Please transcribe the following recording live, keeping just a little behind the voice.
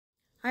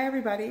Hi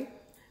everybody.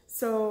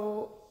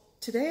 So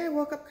today I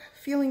woke up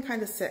feeling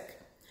kind of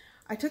sick.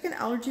 I took an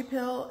allergy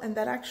pill and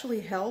that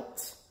actually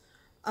helped.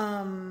 But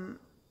I'm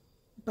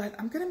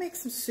gonna make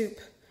some soup.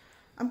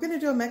 I'm gonna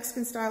do a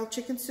Mexican style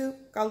chicken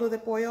soup, caldo de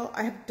pollo.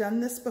 I have done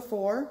this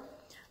before.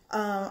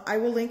 I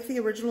will link the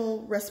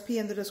original recipe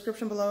in the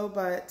description below,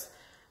 but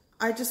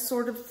I just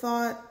sort of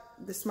thought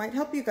this might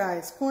help you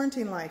guys.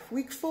 Quarantine life,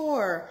 week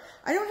 4.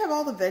 I don't have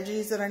all the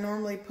veggies that I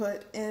normally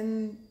put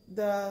in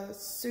the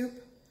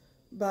soup,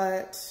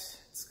 but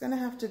it's gonna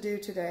have to do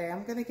today.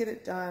 I'm gonna get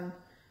it done.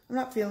 I'm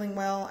not feeling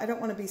well. I don't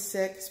want to be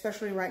sick,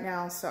 especially right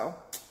now, so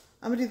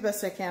I'm gonna do the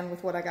best I can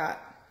with what I got.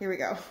 Here we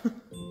go.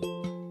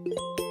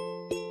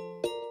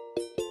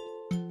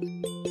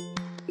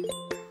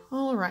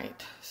 All right,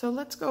 so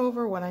let's go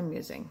over what I'm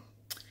using.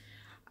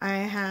 I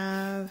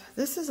have,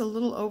 this is around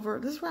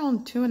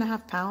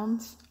 2.5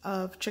 pounds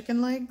of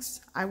chicken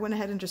legs. I went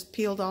ahead and just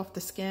peeled off the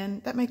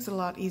skin. That makes it a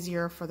lot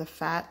easier for the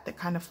fat that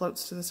kind of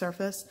floats to the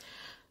surface.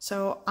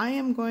 So I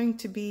am going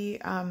to be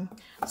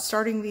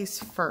starting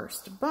these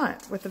first,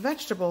 but with the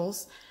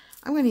vegetables,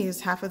 I'm going to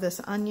use half of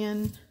this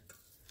onion.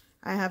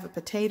 I have a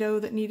potato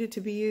that needed to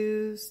be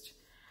used.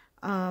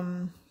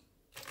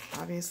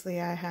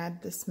 Obviously I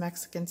had this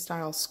Mexican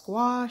style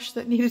squash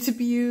that needed to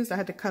be used. I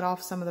had to cut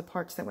off some of the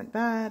parts that went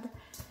bad.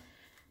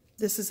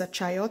 This is a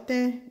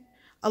chayote.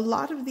 A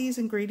lot of these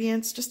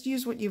ingredients, just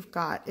use what you've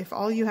got. If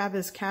all you have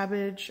is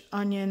cabbage,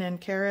 onion, and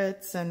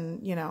carrots,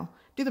 and you know,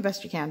 do the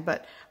best you can.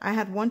 But I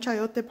had one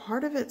chayote.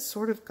 Part of it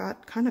sort of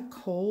got kind of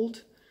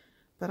cold,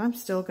 but I'm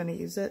still going to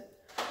use it.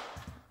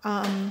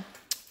 I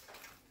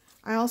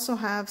also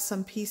have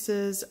some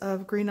pieces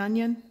of green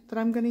onion that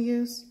I'm going to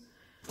use.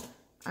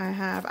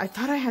 I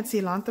thought I had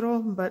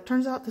cilantro, but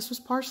turns out this was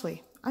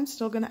parsley. I'm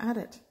still going to add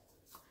it.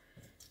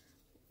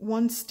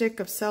 1 stick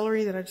of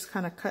celery that I just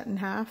kind of cut in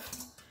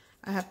half.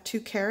 I have 2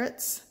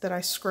 carrots that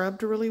I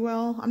scrubbed really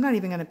well. I'm not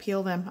even going to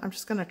peel them. I'm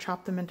just going to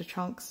chop them into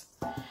chunks.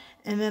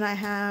 And then I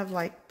have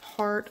like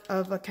part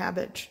of a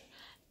cabbage.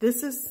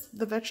 This is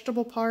the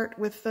vegetable part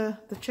with the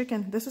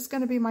chicken. This is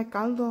going to be my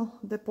caldo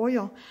de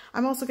pollo.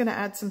 I'm also going to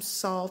add some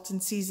salt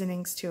and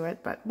seasonings to it,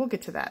 but we'll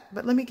get to that.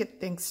 But let me get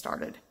things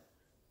started.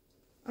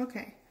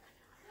 Okay.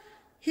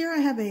 Here I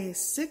have a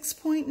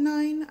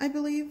 6.9, I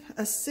believe,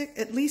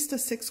 at least a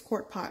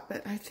 6-quart pot,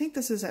 but I think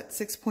this is at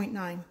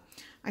 6.9.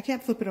 I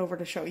can't flip it over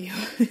to show you,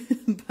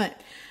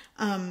 but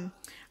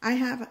I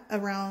have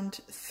around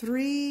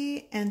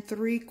 3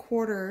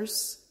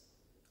 3/4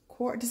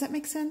 quart. Does that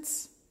make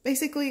sense?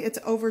 Basically, it's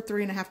over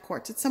 3.5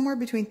 quarts. It's somewhere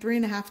between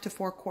 3.5 to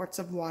 4 quarts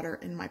of water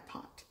in my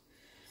pot.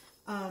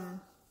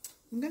 I'm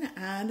going to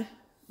add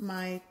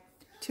my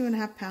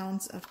 2.5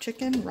 pounds of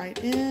chicken right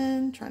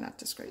in. Try not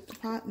to scrape the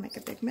pot and make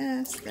a big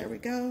mess. There we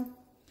go.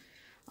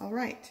 All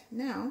right,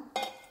 now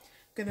I'm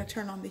going to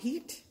turn on the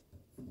heat.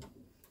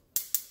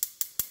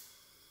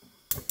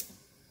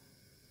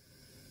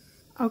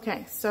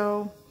 Okay,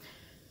 so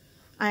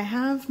I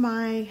have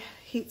my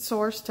heat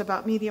source to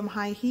about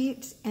medium-high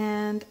heat,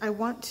 and I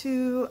want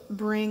to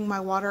bring my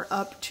water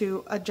up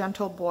to a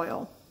gentle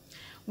boil.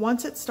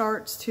 Once it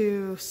starts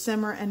to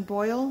simmer and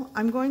boil,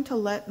 I'm going to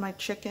let my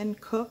chicken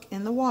cook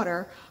in the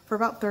water for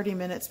about 30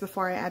 minutes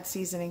before I add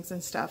seasonings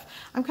and stuff.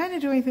 I'm kind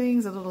of doing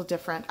things a little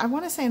different. I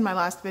want to say in my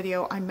last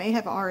video I may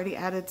have already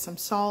added some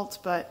salt,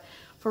 but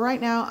for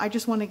right now I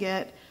just want to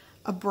get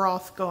a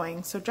broth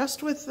going. So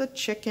just with the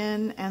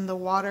chicken and the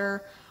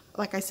water,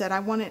 like I said, I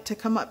want it to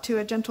come up to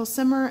a gentle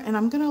simmer, and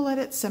I'm going to let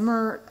it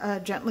simmer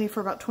gently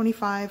for about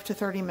 25 to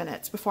 30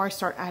 minutes before I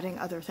start adding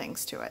other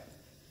things to it.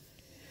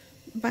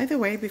 By the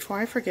way, before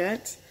I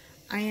forget,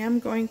 I am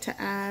going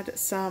to add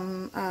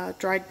some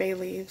dried bay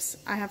leaves.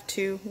 I have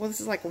 2. Well,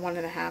 this is like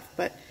 1.5,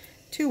 but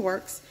 2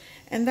 works.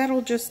 And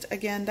that'll just,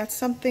 again, that's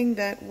something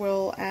that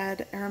will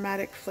add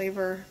aromatic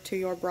flavor to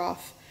your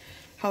broth.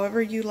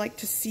 However you like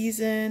to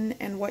season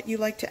and what you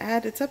like to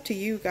add, it's up to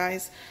you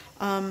guys.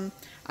 I'm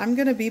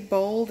going to be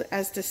bold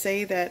as to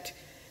say that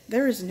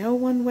there is no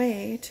one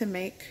way to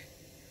make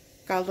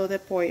caldo de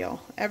pollo.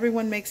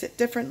 Everyone makes it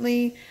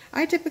differently.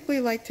 I typically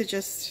like to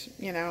just,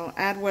 you know,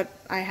 add what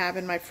I have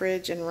in my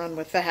fridge and run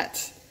with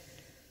that.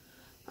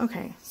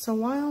 Okay, so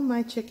while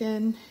my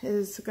chicken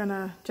is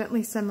gonna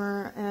gently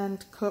simmer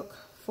and cook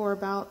for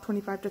about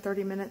 25 to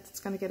 30 minutes, it's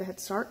gonna get a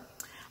head start.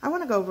 I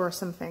want to go over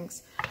some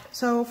things.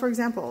 So for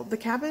example, the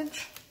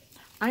cabbage,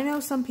 I know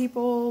some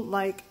people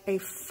like a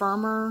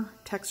firmer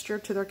texture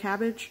to their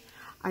cabbage.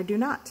 I do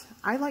not.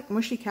 I like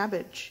mushy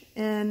cabbage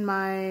in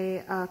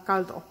my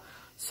caldo.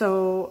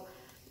 So,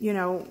 you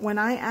know, when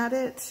I add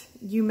it,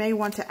 you may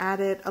want to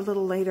add it a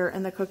little later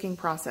in the cooking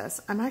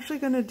process. I'm actually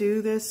going to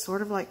do this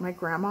sort of like my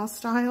grandma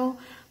style.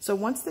 So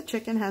once the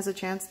chicken has a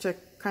chance to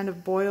kind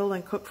of boil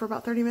and cook for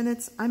about 30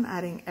 minutes, I'm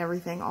adding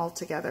everything all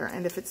together.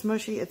 And if it's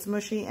mushy, it's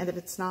mushy. And if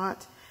it's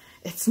not,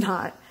 it's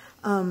not.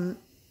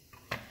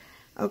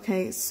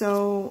 Okay,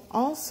 so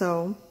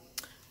also,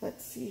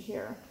 let's see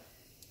here.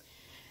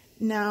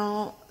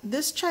 Now,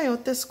 this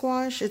chayote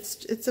squash,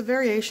 it's a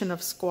variation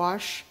of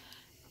squash.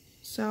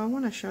 So I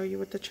want to show you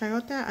with the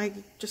chayote. I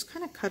just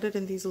kind of cut it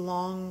in these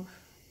long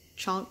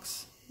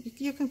chunks,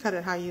 You can cut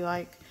it how you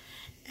like.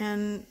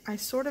 And I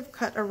sort of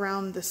cut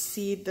around the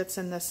seed that's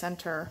in the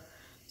center.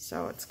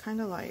 So it's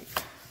kind of like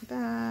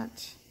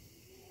that.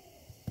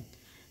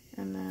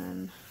 And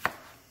then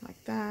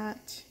like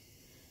that.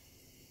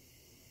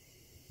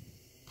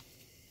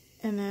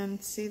 And then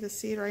see the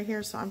seed right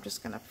here? So I'm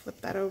just going to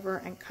flip that over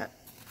and cut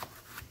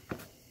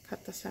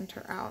the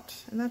center out.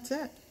 And that's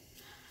it.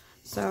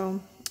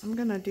 So I'm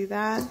going to do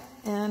that.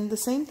 And the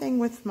same thing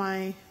with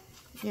my,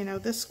 you know,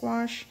 this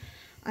squash.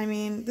 I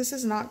mean, this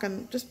is not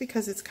going to, just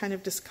because it's kind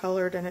of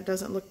discolored and it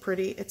doesn't look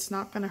pretty, it's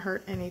not going to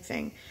hurt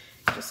anything.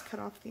 Just cut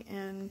off the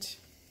end.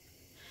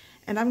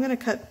 And I'm going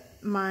to cut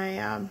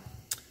my,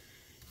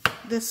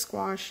 this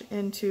squash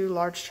into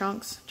large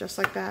chunks, just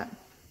like that.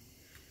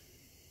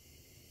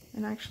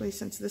 And actually,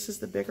 since this is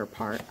the bigger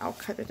part, I'll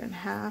cut it in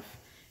half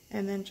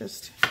and then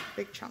just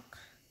big chunk.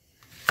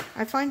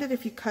 I find that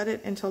if you cut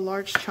it into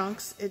large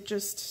chunks, it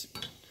just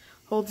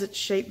holds its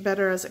shape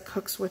better as it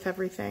cooks with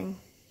everything.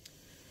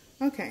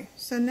 Okay,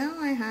 so now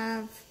I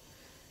have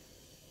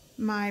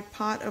my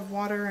pot of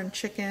water and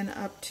chicken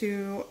up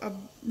to a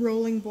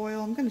rolling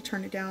boil. I'm going to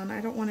turn it down.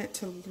 I don't want it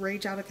to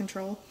rage out of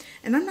control.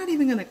 And I'm not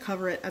even going to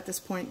cover it at this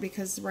point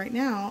because right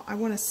now I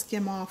want to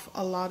skim off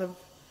a lot of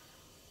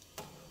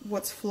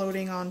what's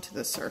floating onto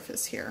the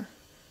surface here.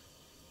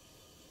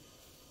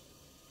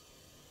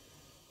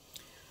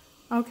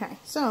 Okay,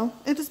 so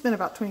it has been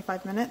about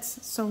 25 minutes.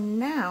 So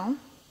now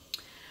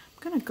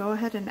I'm going to go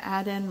ahead and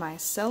add in my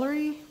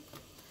celery,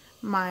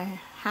 my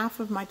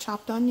half of my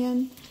chopped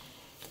onion,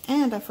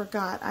 and I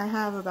forgot, I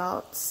have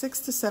about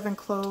 6 to 7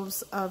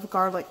 cloves of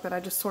garlic that I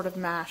just sort of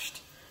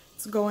mashed.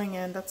 It's going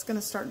in. That's going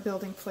to start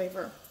building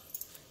flavor.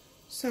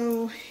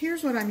 So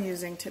here's what I'm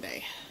using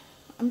today.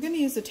 I'm going to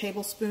use a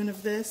tablespoon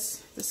of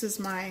this. This is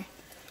my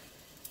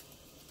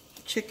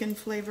chicken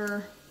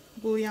flavor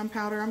bouillon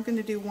powder. I'm going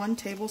to do 1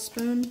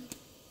 tablespoon,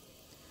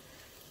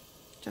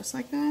 just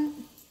like that.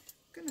 I'm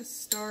going to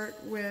start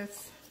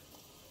with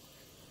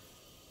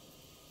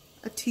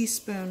a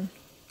teaspoon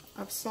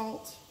of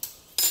salt.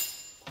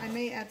 I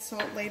may add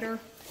salt later.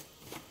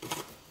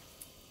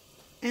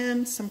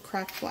 And some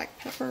cracked black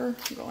pepper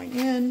going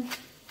in.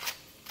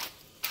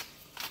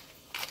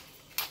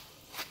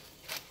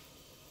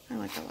 I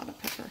like a lot of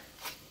pepper.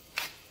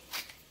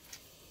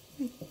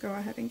 Go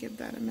ahead and give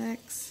that a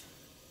mix.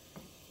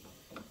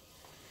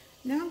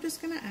 Now I'm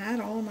just going to add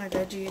all of my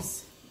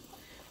veggies.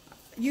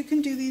 You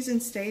can do these in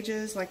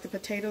stages, like the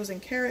potatoes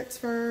and carrots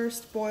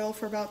first, boil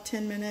for about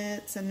 10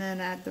 minutes, and then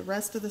add the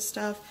rest of the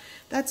stuff.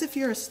 That's if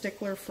you're a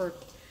stickler for,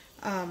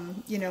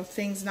 you know,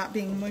 things not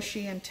being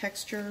mushy and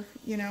texture,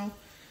 you know.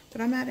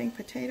 But I'm adding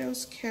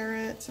potatoes,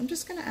 carrots. I'm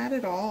just going to add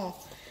it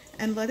all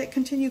and let it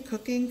continue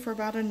cooking for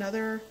about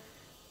another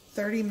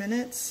 30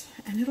 minutes,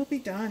 and it'll be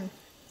done.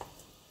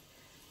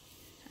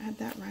 Add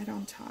that right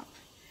on top.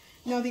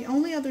 Now, the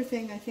only other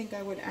thing I think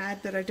I would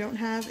add that I don't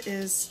have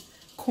is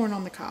corn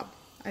on the cob.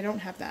 I don't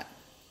have that.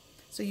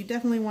 So you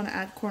definitely want to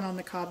add corn on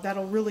the cob.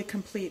 That'll really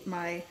complete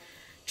my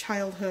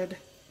childhood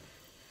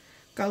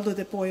caldo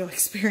de pollo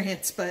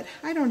experience, but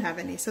I don't have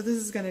any, so this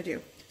is going to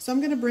do. So I'm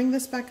going to bring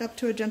this back up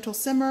to a gentle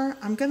simmer.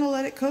 I'm going to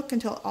let it cook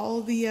until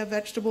all the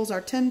vegetables are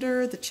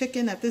tender. The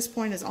chicken at this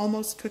point is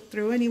almost cooked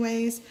through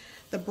anyways.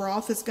 The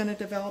broth is going to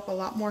develop a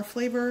lot more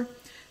flavor.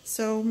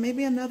 So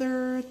maybe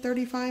another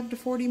 35 to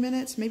 40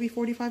 minutes, maybe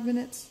 45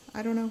 minutes.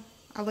 I don't know.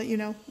 I'll let you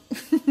know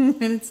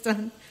when it's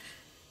done.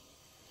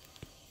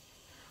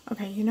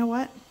 Okay, you know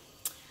what?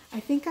 I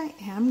think I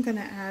am going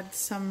to add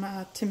some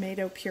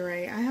tomato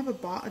puree. I have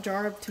a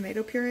jar of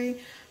tomato puree.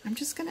 I'm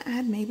just going to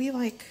add maybe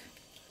like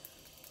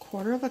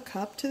 1/4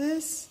 cup to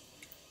this.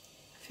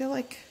 I feel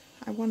like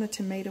I want a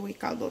tomatoey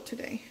caldo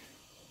today.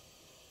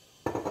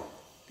 I'm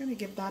going to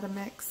give that a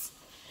mix.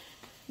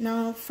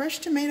 Now, fresh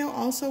tomato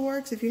also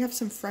works. If you have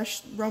some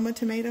fresh Roma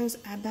tomatoes,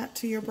 add that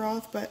to your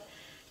broth, but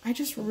I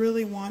just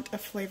really want a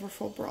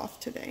flavorful broth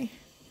today.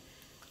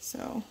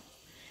 So,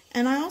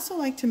 and I also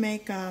like to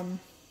make,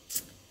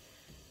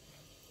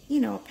 you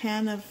know, a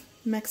pan of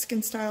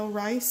Mexican-style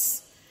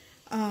rice.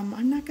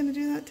 I'm not going to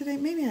do that today.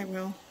 Maybe I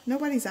will.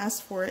 Nobody's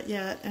asked for it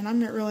yet, and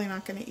I'm really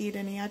not going to eat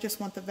any. I just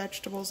want the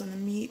vegetables and the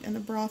meat and the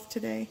broth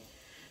today.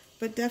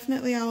 But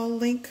definitely I'll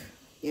link,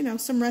 you know,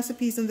 some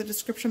recipes in the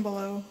description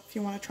below if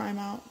you want to try them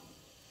out.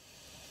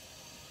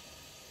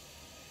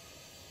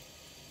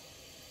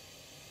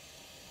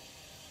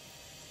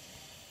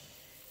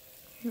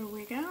 Here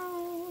we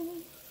go.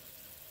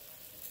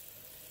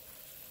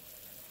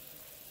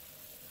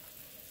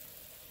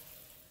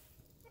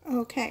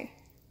 Okay,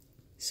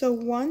 so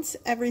once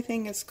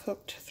everything is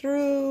cooked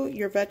through,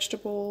 your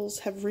vegetables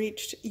have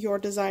reached your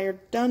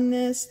desired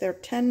doneness, they're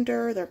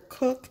tender, they're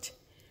cooked,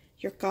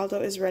 your caldo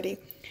is ready.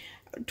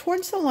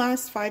 Towards the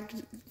last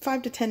 5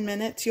 to 10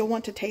 minutes, you'll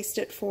want to taste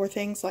it for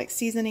things like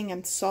seasoning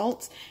and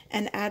salt,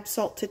 and add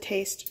salt to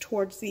taste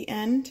towards the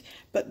end.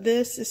 But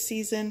this is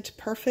seasoned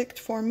perfect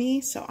for me,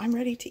 so I'm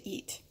ready to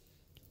eat.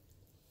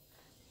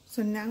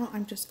 So now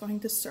I'm just going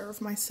to serve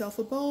myself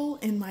a bowl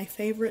in my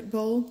favorite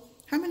bowl.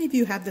 How many of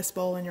you have this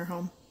bowl in your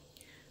home?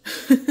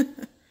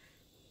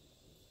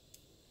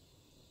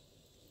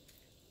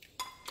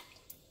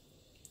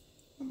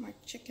 my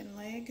chicken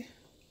leg.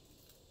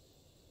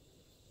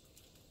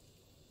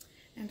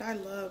 And I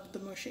love the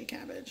mushy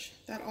cabbage.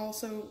 That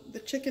also, the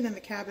chicken and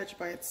the cabbage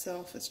by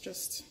itself is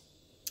just,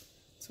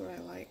 that's what I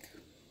like.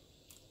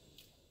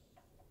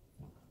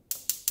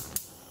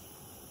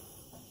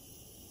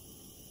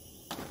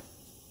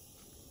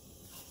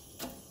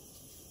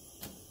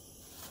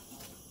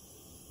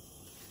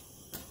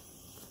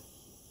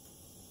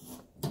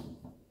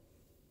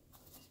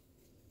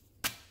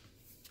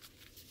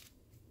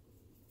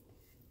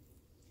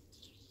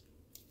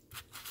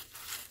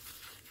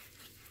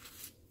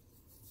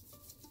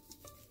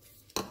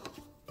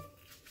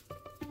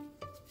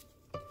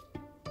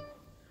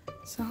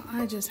 So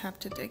I just have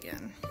to dig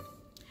in.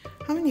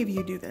 How many of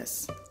you do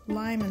this?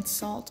 Lime and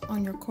salt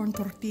on your corn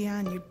tortilla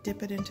and you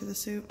dip it into the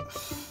soup.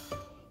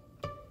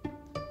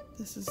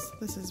 This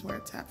is where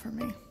it's at for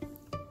me.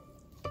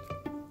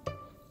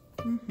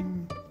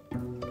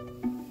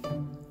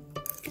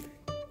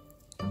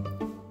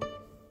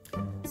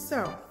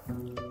 So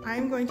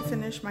I'm going to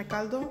finish my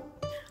caldo.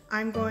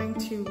 I'm going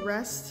to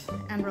rest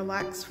and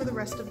relax for the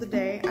rest of the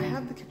day. I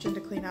have the kitchen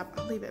to clean up.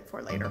 I'll leave it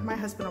for later. My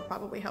husband will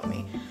probably help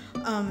me.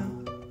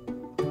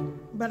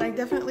 But I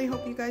definitely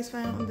hope you guys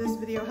found this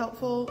video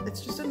helpful.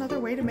 It's just another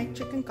way to make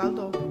chicken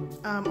caldo,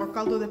 or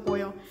caldo de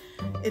pollo.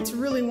 It's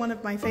really one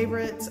of my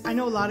favorites. I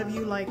know a lot of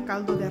you like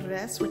caldo de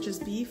res, which is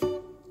beef.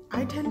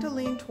 I tend to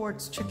lean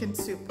towards chicken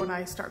soup when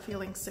I start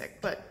feeling sick,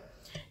 but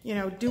you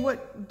know, do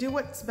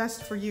what's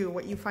best for you,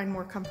 what you find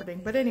more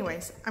comforting. But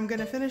anyways, I'm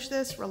gonna finish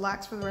this,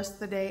 relax for the rest of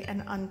the day,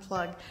 and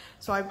unplug.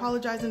 So I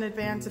apologize in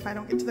advance if I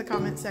don't get to the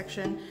comment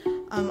section.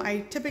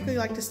 I typically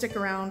like to stick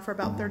around for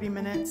about 30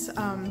 minutes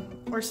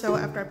or so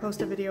after I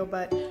post a video,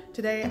 but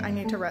today I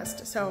need to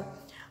rest. So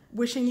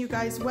wishing you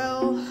guys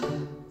well,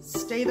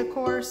 stay the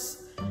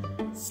course,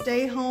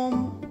 stay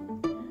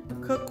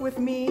home, cook with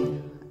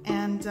me,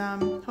 and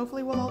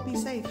hopefully we'll all be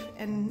safe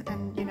and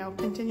you know,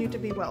 continue to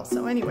be well.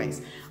 So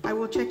anyways, I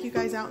will check you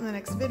guys out in the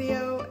next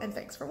video, and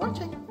thanks for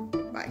watching.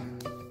 Bye.